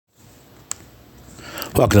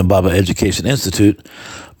Welcome to Bible Education Institute.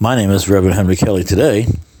 My name is Reverend Henry Kelly. Today,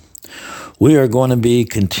 we are going to be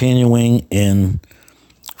continuing in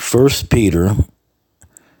 1 Peter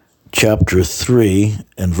chapter 3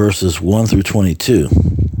 and verses 1 through 22.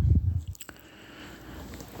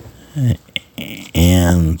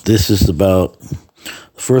 And this is about, the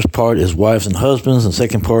first part is wives and husbands, and the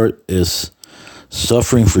second part is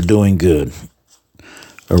suffering for doing good.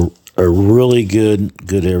 A really good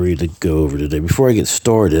area to go over today. Before I get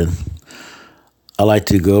started, I like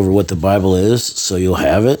to go over what the Bible is, so you'll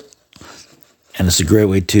have it. And it's a great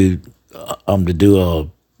way to do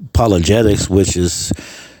apologetics, which is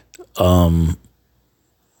according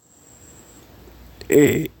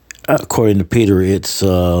to Peter, it's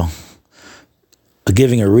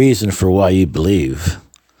giving a reason for why you believe.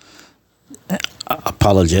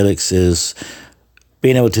 Apologetics is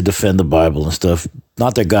being able to defend the Bible and stuff.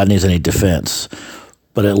 Not that God needs any defense,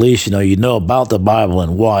 but at least you know about the Bible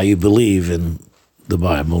and why you believe in the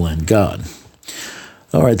Bible and God.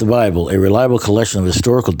 All right, the Bible, a reliable collection of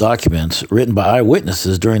historical documents written by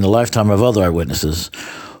eyewitnesses during the lifetime of other eyewitnesses.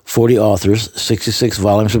 40 authors, 66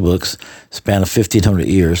 volumes of books, span of 1,500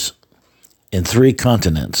 years, in 3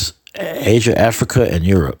 continents, Asia, Africa, and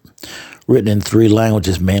Europe. Written in 3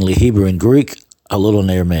 languages, mainly Hebrew and Greek, a little in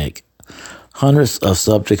Aramaic. Hundreds of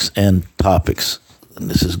subjects and topics. And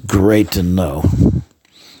this is great to know.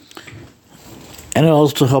 And it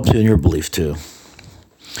also helps you in your belief too.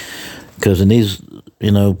 Because in these,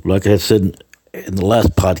 like I had said in the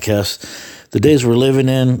last podcast, the days we're living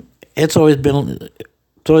in, it's always been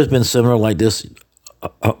similar like this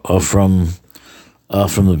from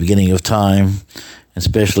the beginning of time,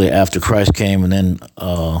 especially after Christ came and then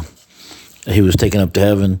he was taken up to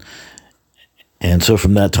heaven. And so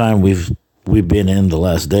from that time we've been in the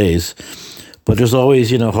last days. But there's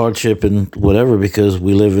always, hardship and whatever, because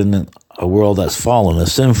we live in a world that's fallen, a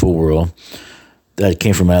sinful world that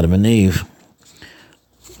came from Adam and Eve,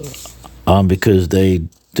 because they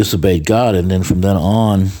disobeyed God, and then from then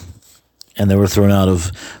on, and they were thrown out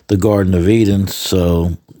of the Garden of Eden,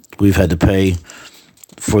 so we've had to pay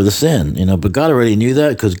for the sin, But God already knew that,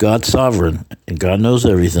 because God's sovereign, and God knows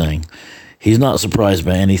everything. He's not surprised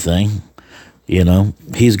by anything,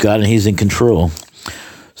 He's God and He's in control.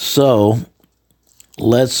 So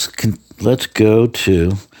let's go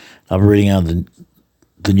to, I'm reading out the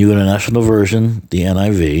New International Version, the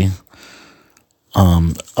NIV.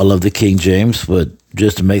 I love the King James, but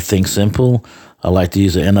just to make things simple, I like to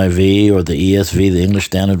use the NIV or the ESV, the English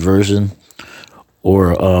Standard Version,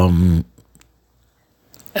 or and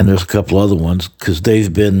there's a couple other ones, because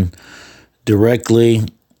they've been directly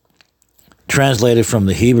translated from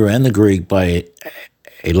the Hebrew and the Greek by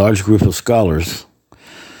a large group of scholars,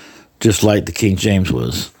 just like the King James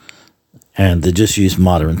was. And they just use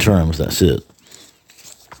modern terms, that's it.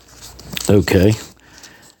 Okay.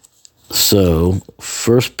 So,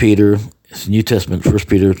 1 Peter, it's New Testament, 1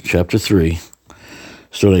 Peter chapter 3,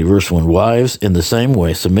 starting at verse 1. Wives, in the same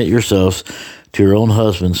way, submit yourselves to your own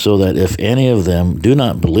husbands, so that if any of them do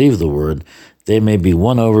not believe the word, they may be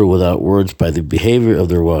won over without words by the behavior of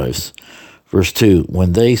their wives. Verse 2,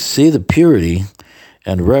 when they see the purity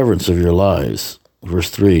and reverence of your lives. Verse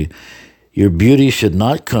 3, your beauty should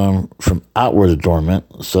not come from outward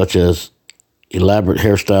adornment, such as elaborate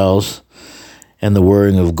hairstyles and the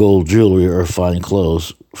wearing of gold jewelry or fine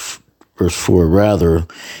clothes. Verse 4, rather,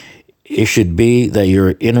 it should be that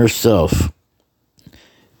your inner self,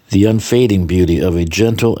 the unfading beauty of a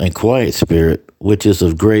gentle and quiet spirit, which is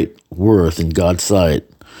of great worth in God's sight.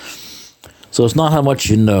 So it's not how much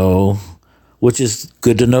you know, which is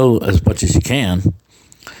good to know as much as you can,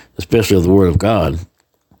 especially of the Word of God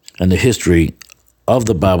and the history of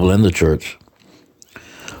the Bible and the church.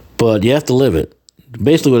 But you have to live it.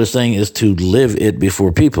 Basically what it's saying is to live it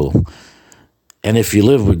before people. And if you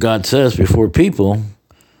live what God says before people,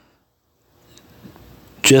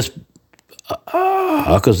 just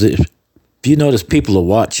because if you notice, people will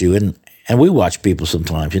watch you, and we watch people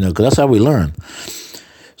sometimes, because that's how we learn.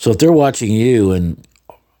 So if they're watching you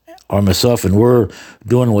or myself, and we're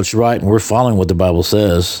doing what's right and we're following what the Bible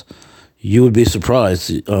says, you would be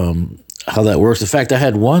surprised how that works. In fact, I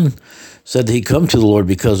had one said that he'd come to the Lord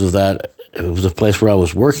because of that. It was a place where I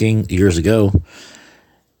was working years ago,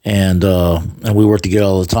 and we worked together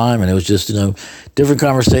all the time, and it was just different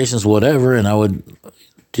conversations, whatever, and I would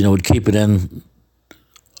keep it in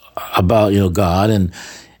about God and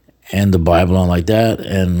the Bible and like that,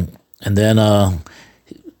 and then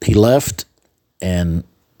he left and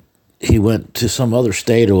he went to some other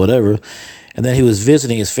state or whatever. And then he was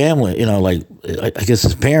visiting his family, I guess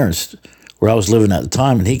his parents, where I was living at the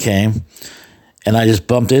time, and he came, and I just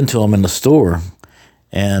bumped into him in the store,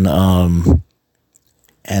 And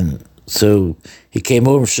and so he came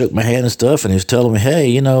over and shook my hand and stuff, and he was telling me,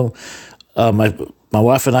 hey, my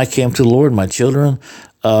wife and I came to the Lord, my children,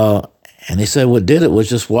 and he said what did it was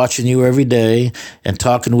just watching you every day and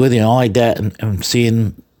talking with you and all like that, and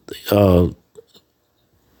seeing the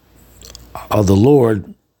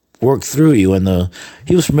Lord work through you. And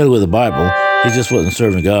he was familiar with the Bible. He just wasn't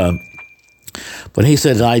serving God. But he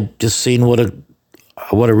said, I just seen what a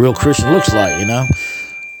real Christian looks like,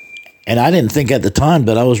 And I didn't think at the time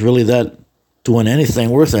that I was really that doing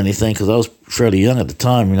anything worth anything, because I was fairly young at the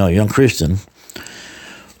time, young Christian.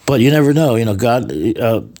 But you never know, God,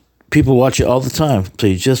 people watch you all the time, so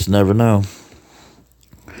you just never know.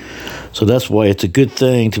 So that's why it's a good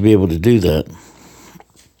thing to be able to do that.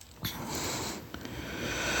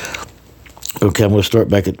 Okay, I'm going to start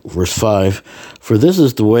back at verse 5. For this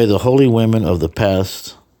is the way the holy women of the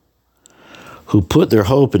past, who put their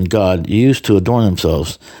hope in God, used to adorn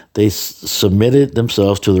themselves. They submitted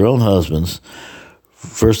themselves to their own husbands.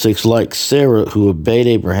 Verse 6, like Sarah, who obeyed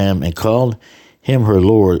Abraham and called him her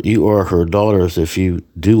Lord. You are her daughters if you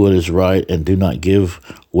do what is right and do not give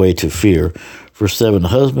way to fear. Verse 7,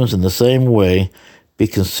 husbands, in the same way, be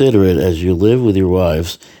considerate as you live with your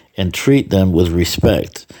wives, and treat them with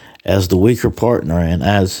respect as the weaker partner and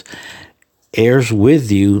as heirs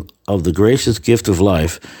with you of the gracious gift of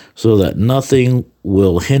life, so that nothing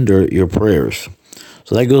will hinder your prayers.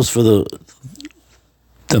 So that goes for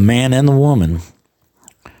the man and the woman.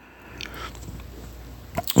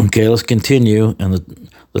 Okay, let's continue. And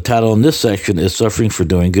the title in this section is Suffering for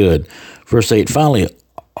Doing Good. Verse 8, finally,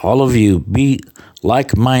 all of you be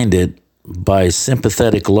like-minded by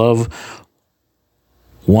sympathetic love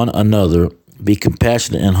one another. Be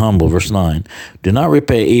compassionate and humble. Verse 9, do not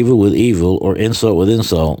repay evil with evil or insult with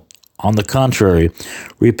insult. On the contrary,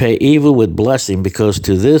 repay evil with blessing, because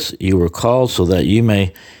to this you were called, so that you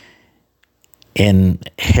may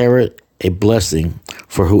inherit a blessing.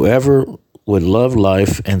 For whoever would love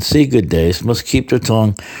life and see good days must keep their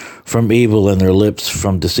tongue from evil and their lips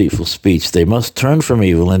from deceitful speech. They must turn from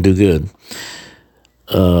evil and do good.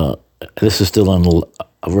 This is still on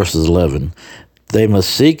verses 11. They must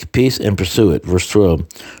seek peace and pursue it. Verse 12,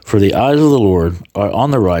 for the eyes of the Lord are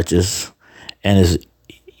on the righteous, and his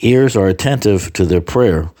ears are attentive to their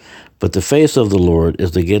prayer. But the face of the Lord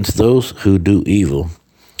is against those who do evil.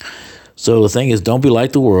 So the thing is, don't be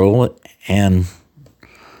like the world and,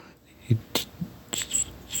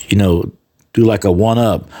 do like a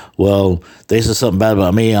one-up. Well, they said something bad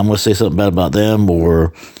about me, I'm going to say something bad about them,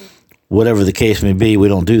 or whatever the case may be. We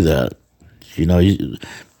don't do that. In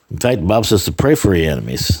fact, the Bible says to pray for your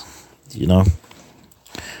enemies,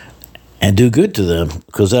 and do good to them,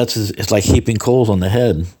 because it's like heaping coals on the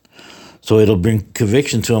head. So it'll bring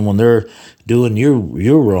conviction to them when they're doing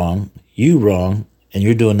you wrong, and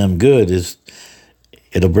you're doing them good.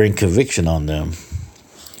 It'll bring conviction on them,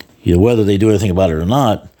 whether they do anything about it or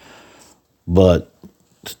not. But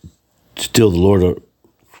still, the Lord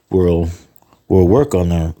will work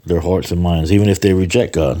on their hearts and minds, even if they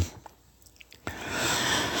reject God.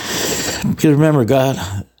 Because remember,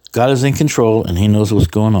 God is in control, and he knows what's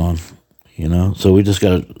going on, So we just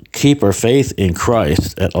got to keep our faith in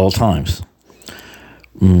Christ at all times.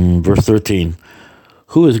 Verse 13,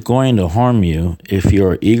 who is going to harm you if you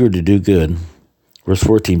are eager to do good? Verse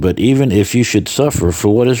 14, but even if you should suffer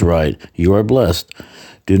for what is right, you are blessed.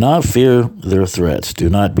 Do not fear their threats. Do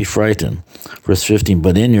not be frightened. Verse 15,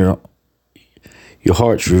 but in your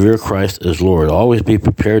hearts revere Christ as Lord. Always be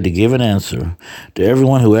prepared to give an answer to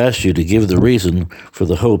everyone who asks you to give the reason for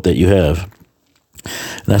the hope that you have.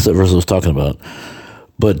 And that's what verse I was talking about.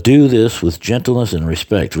 But do this with gentleness and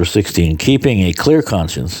respect. Verse 16, keeping a clear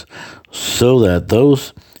conscience, so that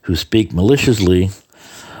those who speak maliciously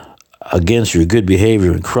against your good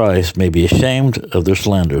behavior in Christ may be ashamed of their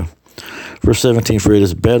slander. Verse 17, for it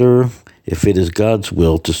is better, if it is God's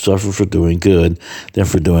will, to suffer for doing good than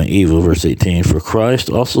for doing evil. Verse 18, for Christ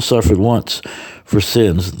also suffered once for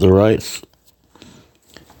sins, the righteous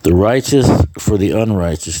for the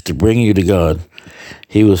unrighteous, to bring you to God.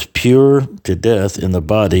 He was pure to death in the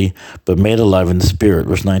body, but made alive in the spirit.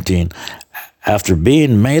 Verse 19, after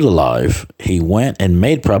being made alive, he went and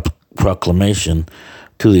made proclamation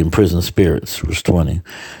to the imprisoned spirits. Verse 20,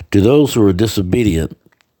 to those who were disobedient,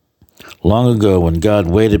 long ago, when God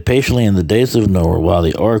waited patiently in the days of Noah while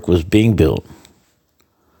the ark was being built.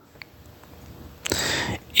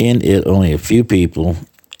 In it, only a few people,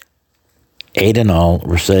 8 in all,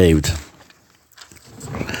 were saved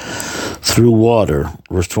through water.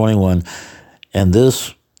 Verse 21, and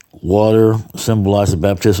this water symbolized the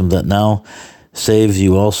baptism that now saves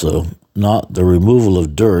you also. not the removal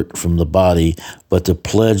of dirt from the body, but the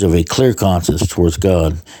pledge of a clear conscience towards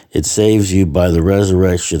God. It saves you by the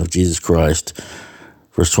resurrection of Jesus Christ.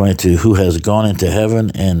 Verse 22, who has gone into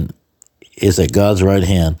heaven and is at God's right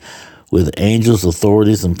hand, with angels,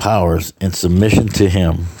 authorities, and powers in submission to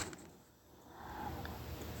him.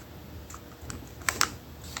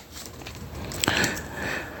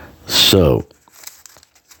 So,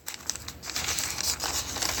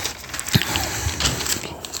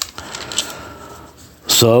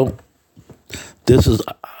 this is,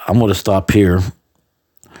 I'm going to stop here,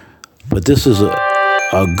 but this is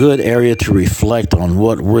a good area to reflect on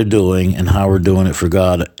what we're doing and how we're doing it for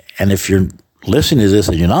God. And if you're listening to this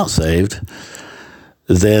and you're not saved,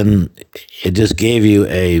 then it just gave you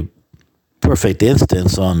a perfect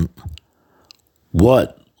instance on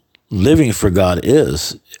what living for God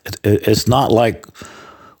is. It's not like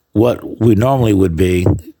what we normally would be,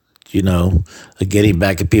 getting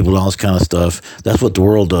back at people and all this kind of stuff. That's what the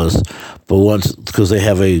world does. But because they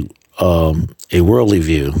have a worldly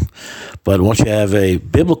view. But once you have a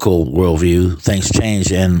biblical worldview, things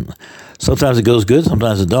change, and sometimes it goes good,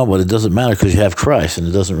 sometimes it don't, but it doesn't matter because you have Christ, and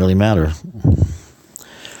it doesn't really matter.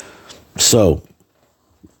 So,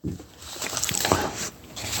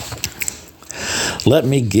 let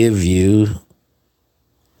me give you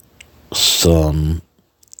some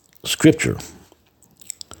scripture.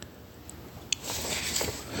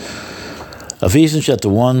 Ephesians chapter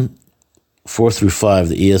 1, 4 through 5,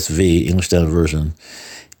 the ESV, English Standard Version.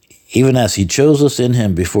 Even as he chose us in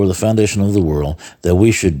him before the foundation of the world, that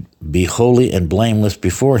we should be holy and blameless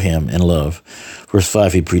before him in love. Verse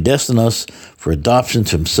 5, he predestined us for adoption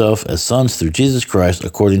to himself as sons through Jesus Christ,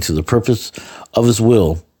 according to the purpose of his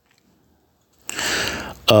will.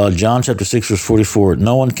 John chapter 6, verse 44,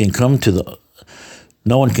 no one can come to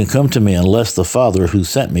me unless the Father who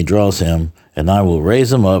sent me draws him, and I will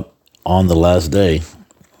raise him up on the last day.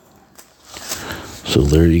 So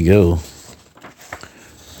there you go.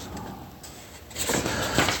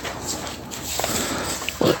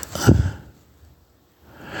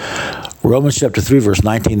 Romans chapter 3, verse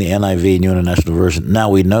 19, the NIV, New International Version. Now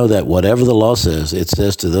we know that whatever the law says, it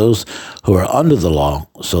says to those who are under the law,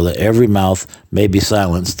 so that every mouth may be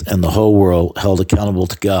silenced and the whole world held accountable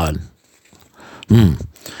to God.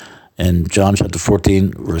 And John chapter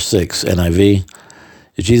 14, verse 6, NIV.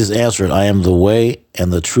 Jesus answered, I am the way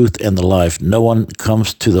and the truth and the life. No one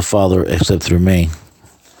comes to the Father except through me.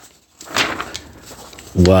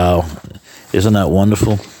 Wow. Isn't that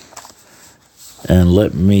wonderful? And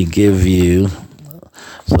let me give you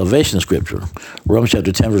salvation scripture. Romans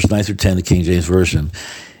chapter 10, verse 9 through 10, the King James Version.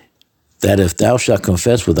 That if thou shalt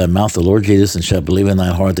confess with thy mouth the Lord Jesus, and shalt believe in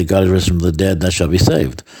thine heart that God is risen from the dead, thou shalt be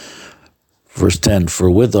saved. Verse 10,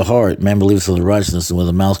 for with the heart man believeth unto righteousness, and with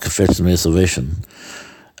the mouth confession to salvation.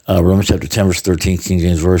 Romans chapter 10, verse 13, King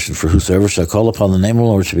James Version. For whosoever shall call upon the name of the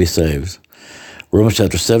Lord shall be saved. Romans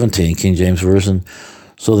chapter 17, King James Version.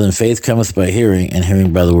 So then faith cometh by hearing, and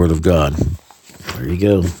hearing by the word of God. There you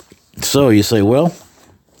go. So you say, well,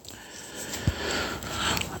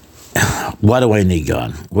 why do I need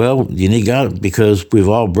God? Well, you need God because we've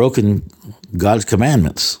all broken God's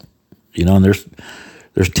commandments. And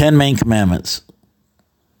there's 10 main commandments,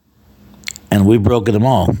 and we've broken them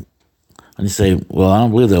all. And you say, well, I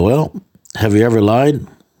don't believe that. Well, have you ever lied?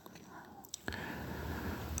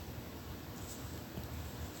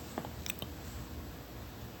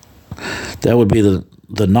 That would be the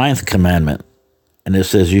 9th commandment. And it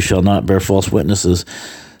says, you shall not bear false witness.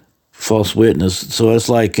 So it's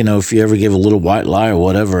like, if you ever give a little white lie or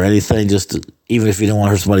whatever, anything, even if you don't want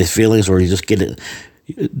to hurt somebody's feelings, or you just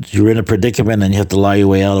you're in a predicament and you have to lie your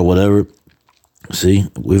way out or whatever. See,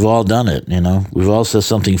 we've all done it, We've all said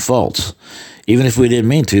something false, even if we didn't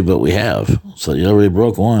mean to, but we have. So you already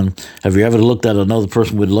broke one. Have you ever looked at another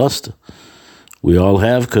person with lust? We all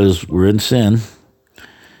have, because we're in sin.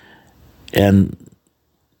 And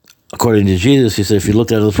according to Jesus, he said, if you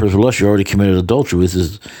looked at another person with lust, you already committed adultery, which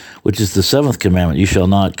is the 7th commandment. You shall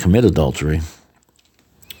not commit adultery.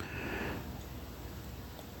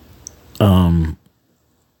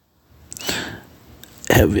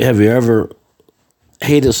 Have you ever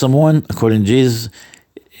hated someone? According to Jesus,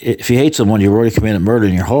 if you hate someone, you've already committed murder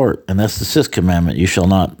in your heart, and that's the 6th commandment. You shall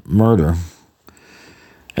not murder.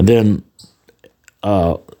 And then,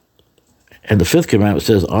 and the 5th commandment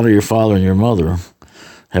says, honor your father and your mother.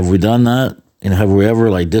 Have we done that? Have we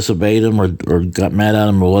ever disobeyed them or got mad at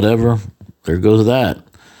them or whatever? There goes that.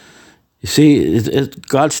 You see,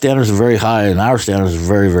 God's standards are very high, and our standards are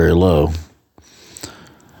very, very low.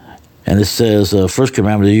 And it says, first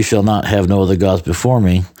commandment, you shall not have no other gods before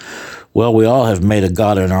me. Well, we all have made a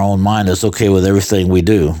God in our own mind that's okay with everything we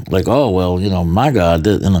do. Like, oh, well, my God,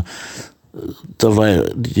 stuff like,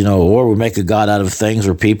 or we make a God out of things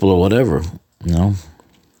or people or whatever,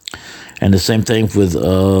 And the same thing with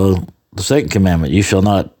the second commandment, you shall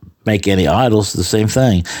not make any idols. The same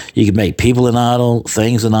thing. You can make people an idol,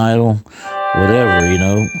 things an idol,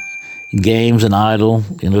 whatever, games an idol.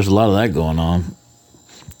 There's a lot of that going on.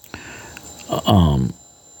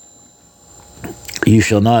 You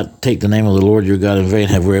shall not take the name of the Lord your God in vain.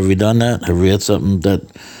 Have we ever done that? Have we had something that,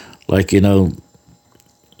 like,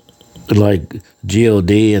 like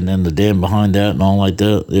G-O-D and then the damn behind that and all like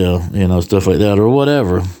that? Yeah, stuff like that or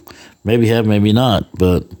whatever. Maybe have, maybe not.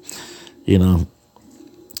 But,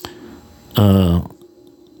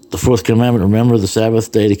 the fourth commandment, remember the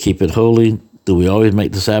Sabbath day to keep it holy. Do we always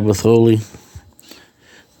make the Sabbath holy?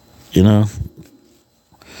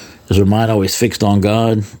 Is our mind always fixed on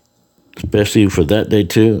God? Especially for that day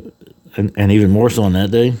too, and even more so on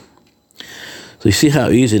that day. So you see how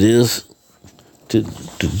easy it is to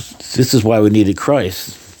this is why we needed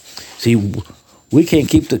Christ. See, we can't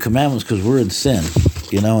keep the commandments because we're in sin,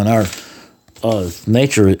 and our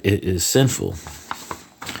nature is sinful.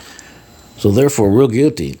 So therefore, we're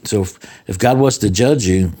guilty. So if God was to judge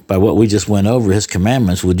you by what we just went over, his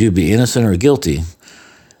commandments, would you be innocent or guilty?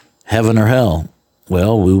 Heaven or hell?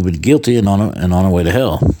 Well, we would be guilty and on our way to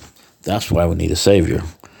hell. That's why we need a Savior.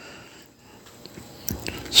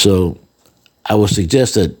 So I would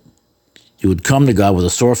suggest that you would come to God with a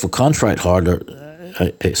sorrowful, contrite heart, or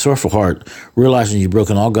a sorrowful heart, realizing you've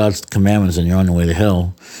broken all God's commandments and you're on your way to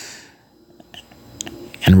hell.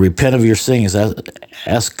 And repent of your sins.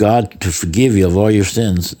 Ask God to forgive you of all your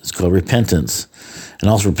sins. It's called repentance. And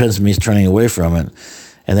also repentance means turning away from it.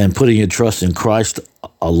 And then putting your trust in Christ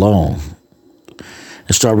alone.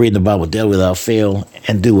 And start reading the Bible daily without fail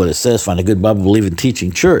and do what it says. Find a good Bible-believing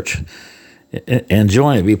teaching church and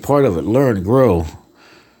join it. Be part of it. Learn, grow.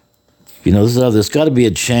 There's got to be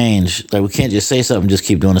a change. Like, we can't just say something and just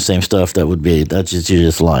keep doing the same stuff. You're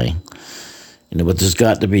just lying. But there's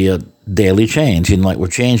got to be a daily change. Like, we're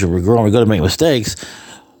changing, we're growing, we're going to make mistakes,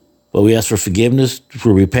 but we ask for forgiveness,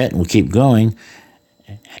 we repent, and we keep going.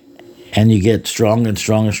 And you get stronger and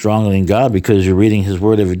stronger and stronger in God because you're reading his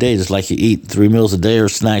word every day, just like you eat 3 meals a day or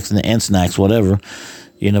snacks and snacks, whatever.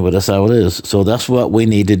 But that's how it is. So that's what we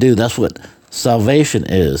need to do. That's what salvation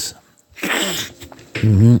is.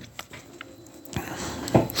 Mm-hmm.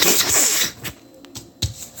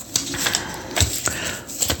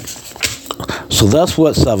 So that's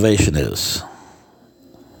what salvation is.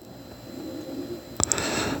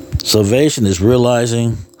 Salvation is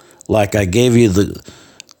realizing, like I gave you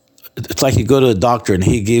it's like you go to a doctor and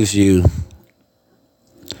he gives you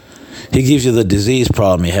the disease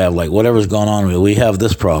problem you have, like whatever's going on with you. We have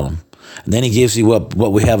this problem. And then he gives you what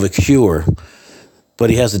we have a cure. But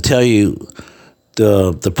he has to tell you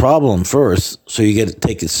the problem first, so you get to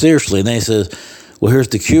take it seriously. And then he says, well, here's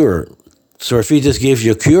the cure. So if he just gives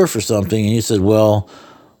you a cure for something and you said, well,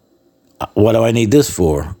 what do I need this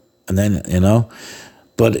for? And then,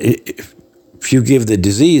 but if you give the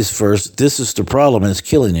disease first, this is the problem and it's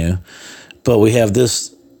killing you, but we have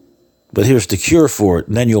this, but here's the cure for it,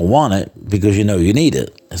 and then you'll want it because you need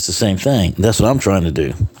it. It's the same thing. That's what I'm trying to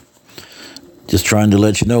do. Just trying to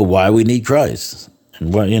let you know why we need Christ.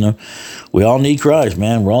 And what, we all need Christ,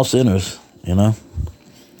 man. We're all sinners,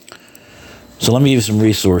 So let me give you some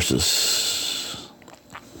resources.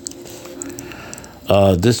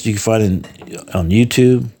 This you can find on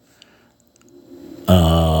YouTube.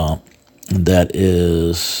 That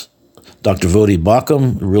is Dr. Voddie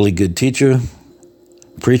Baucham, a really good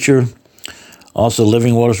preacher. Also,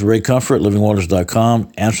 Living Waters with Ray Comfort,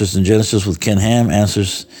 livingwaters.com. Answers in Genesis with Ken Ham,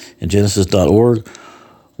 answersingenesis.org.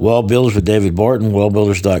 Well Builders with David Barton,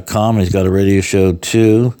 wellbuilders.com. He's got a radio show,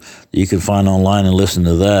 too, that you can find online and listen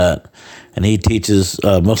to that. And he teaches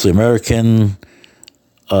mostly American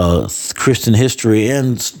Christian history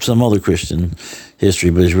and some other Christian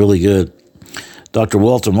history, but he's really good. Dr.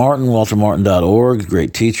 Walter Martin, waltermartin.org,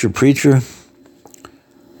 great teacher, preacher.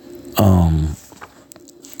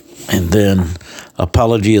 And then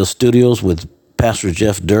Apologia Studios with Pastor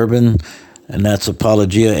Jeff Durbin, and that's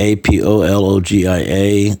Apologia,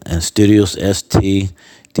 Apologia, and Studios, STDIOS.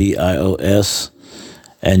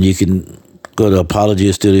 And you can go to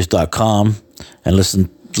apologiastudios.com and listen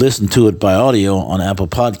to it by audio on Apple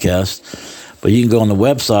Podcasts. But you can go on the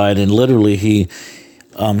website, and literally he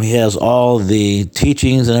has all the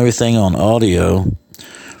teachings and everything on audio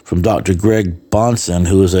from Dr. Greg Bonson,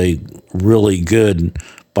 who is a really good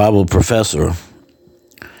Bible professor.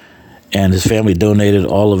 And his family donated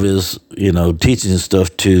all of his, teaching and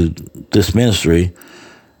stuff to this ministry.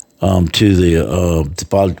 to the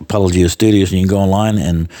Apologia Studios, and you can go online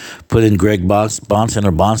and put in Greg Bahnsen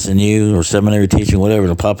or Bahnsen U or seminary teaching, whatever,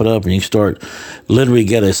 it'll pop it up, and you can start, literally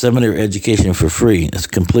get a seminary education for free. It's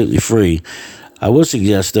completely free. I would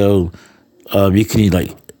suggest, though, you can,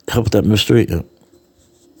 like, help with that mystery.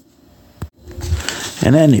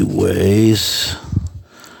 And anyways,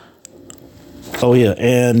 oh yeah,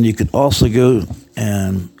 and you can also go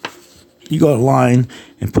and you go online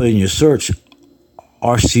and put in your search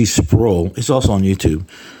R.C. Sproul. It's also on YouTube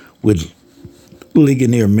with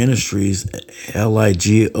Ligonier Ministries,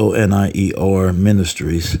 Ligonier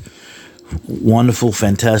Ministries. Wonderful,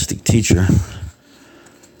 fantastic teacher.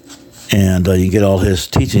 And you get all his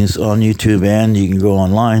teachings on YouTube, and you can go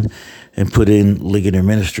online and put in Ligonier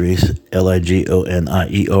Ministries, Ligonier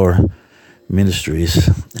Ministries,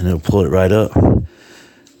 and it'll pull it right up.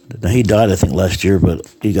 Now, he died, I think, last year, but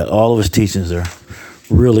he got all of his teachings there.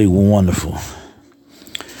 Really wonderful.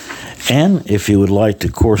 And if you would like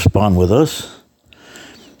to correspond with us,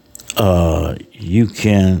 you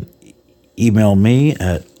can email me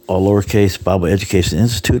at all lowercase Bible Education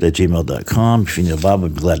Institute at gmail.com. If you need a Bible,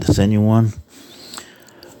 I'd be glad to send you one.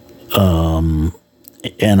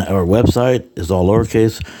 And our website is all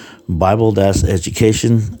lowercase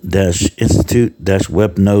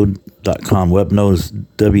Bible-Education-Institute-webnode.com. Webnode is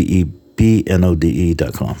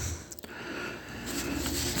WEBNODE.com.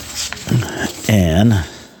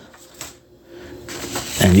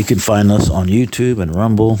 And you can find us on YouTube and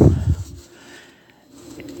Rumble.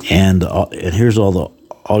 And here's all the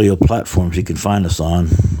audio platforms you can find us on.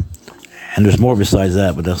 And there's more besides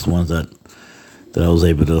that, but that's the ones that I was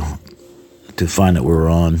able to find that we're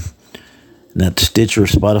on. And that's Stitcher,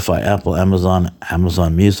 Spotify, Apple,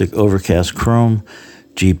 Amazon Music, Overcast, Chrome,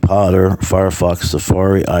 G-Podder, Firefox,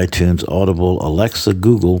 Safari, iTunes, Audible, Alexa,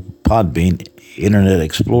 Google, Podbean, Internet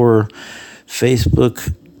Explorer,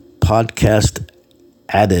 Facebook, Podcast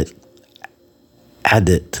Addict.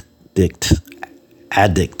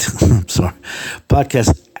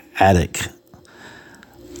 Podcast Addict.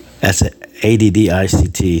 That's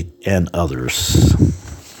ADDICT and others.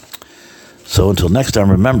 So until next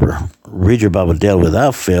time, remember, read your Bible daily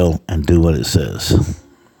without fail and do what it says.